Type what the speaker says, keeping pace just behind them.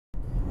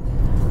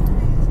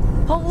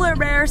Polar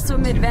bear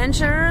swim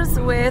adventures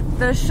with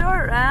the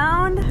short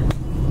round.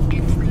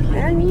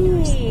 Very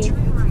neat.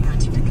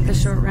 The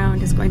short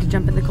round is going to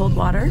jump in the cold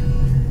water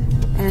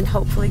and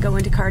hopefully go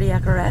into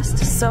cardiac arrest,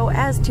 so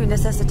as to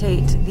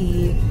necessitate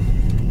the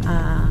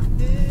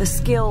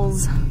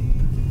skills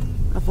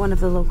of one of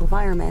the local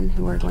firemen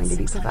who are going to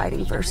be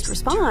providing first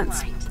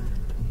response.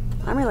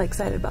 I'm really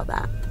excited about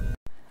that.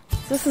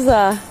 This is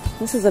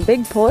a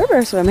big polar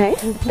bear swim, hey?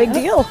 Big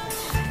deal.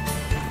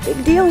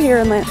 Big deal here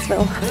in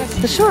Lantzville.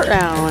 The short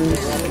round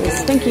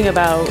is thinking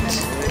about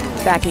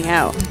backing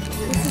out.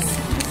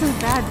 This is a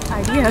bad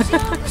idea.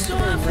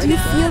 Do you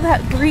feel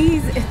that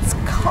breeze? It's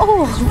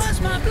cold.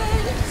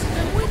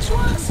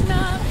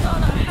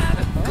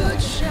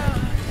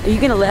 Are you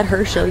gonna let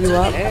her show you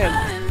up?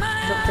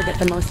 Don't forget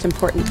the most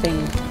important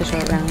thing, the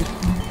short round.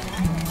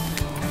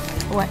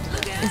 What?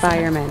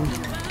 Firemen.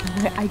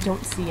 I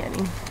don't see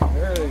any.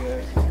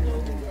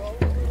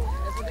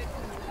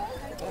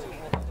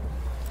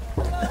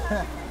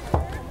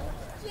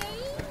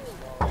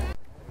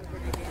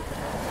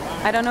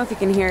 I don't know if you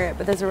can hear it,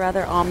 but there's a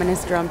rather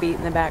ominous drum beat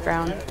in the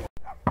background.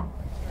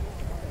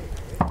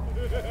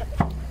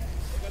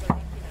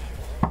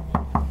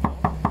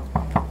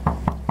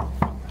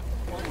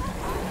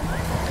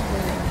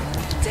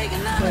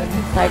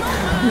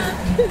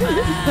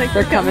 Like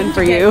they're coming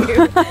for you.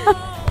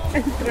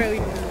 And throw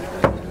you.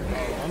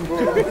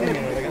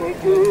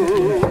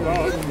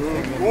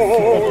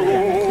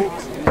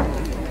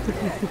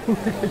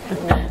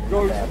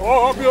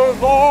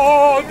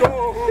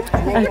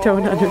 I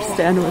don't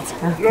understand what's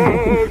happening.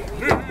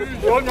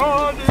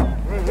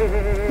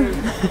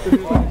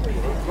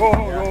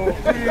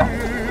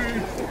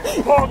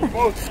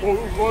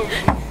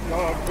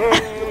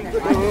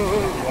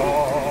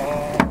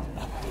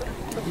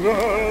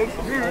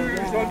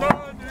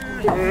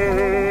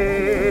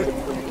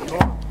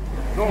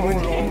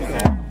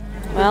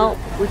 Well,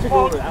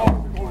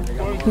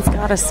 he's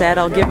got a set,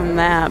 I'll give him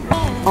that.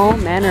 All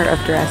manner of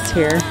dress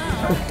here.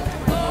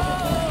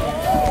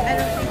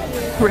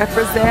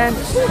 Represent.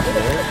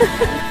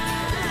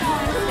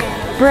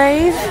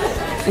 Brave,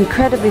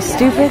 incredibly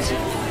stupid,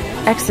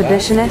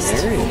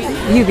 exhibitionist.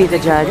 You be the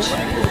judge.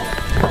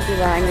 I'd be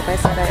lying if I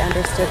said I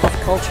understood this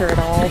culture at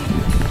all.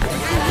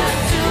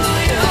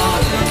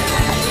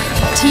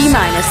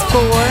 T-minus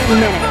 4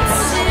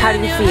 minutes. How do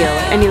you feel?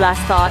 Any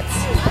last thoughts?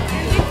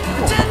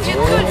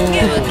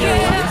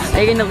 Are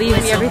you going to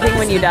leave me everything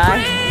when you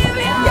die?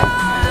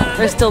 Yeah.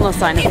 There's still no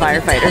sign of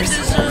firefighters.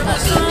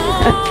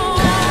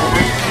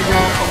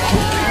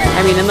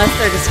 I mean, unless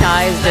they're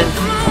disguised as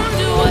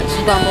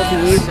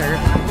bumblebees or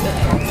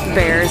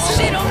bears.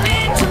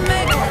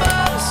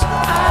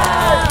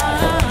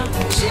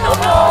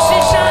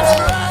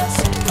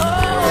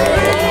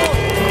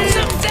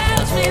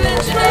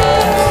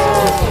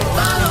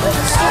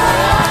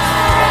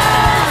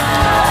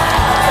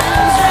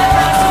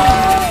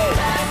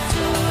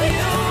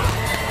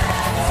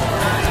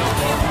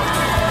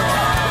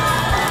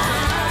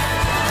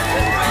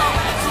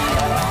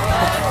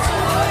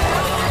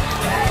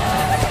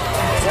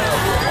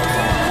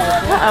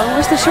 Uh-oh,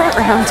 where's the short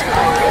round?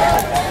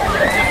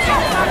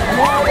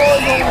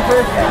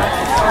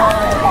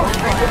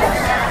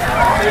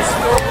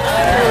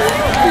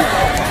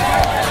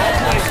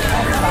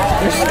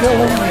 They're still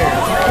in there.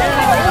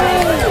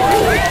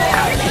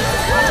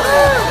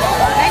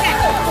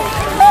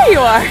 There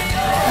you are.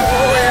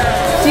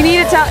 Do you need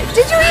to tell?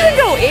 Did you even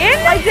go in?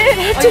 I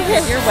did. Oh,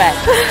 you're wet.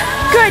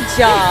 Good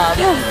job.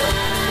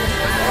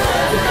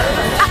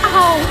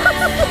 Ow.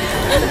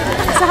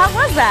 So how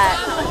was that?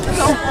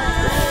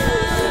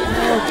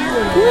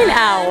 You mean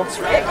ow?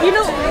 You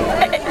know,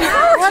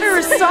 water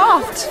is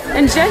soft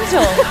and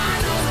gentle.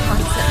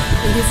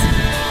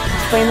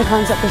 Explain the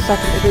concept of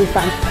second degree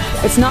fun.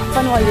 It's not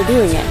fun while you're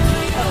doing it.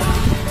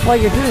 While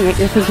you're doing it,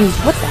 you're thinking,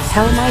 what the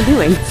hell am I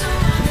doing?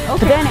 Okay.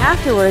 But then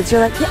afterwards,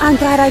 you're like, yeah, I'm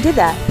glad I did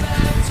that.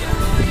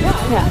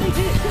 Yeah.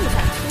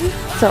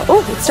 So,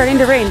 oh, it's starting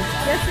to rain.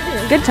 Yes,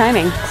 it is. Good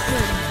timing.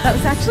 That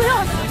was actually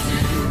awesome.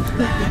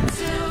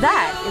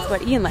 That is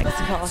what Ian likes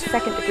to call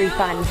second degree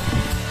fun.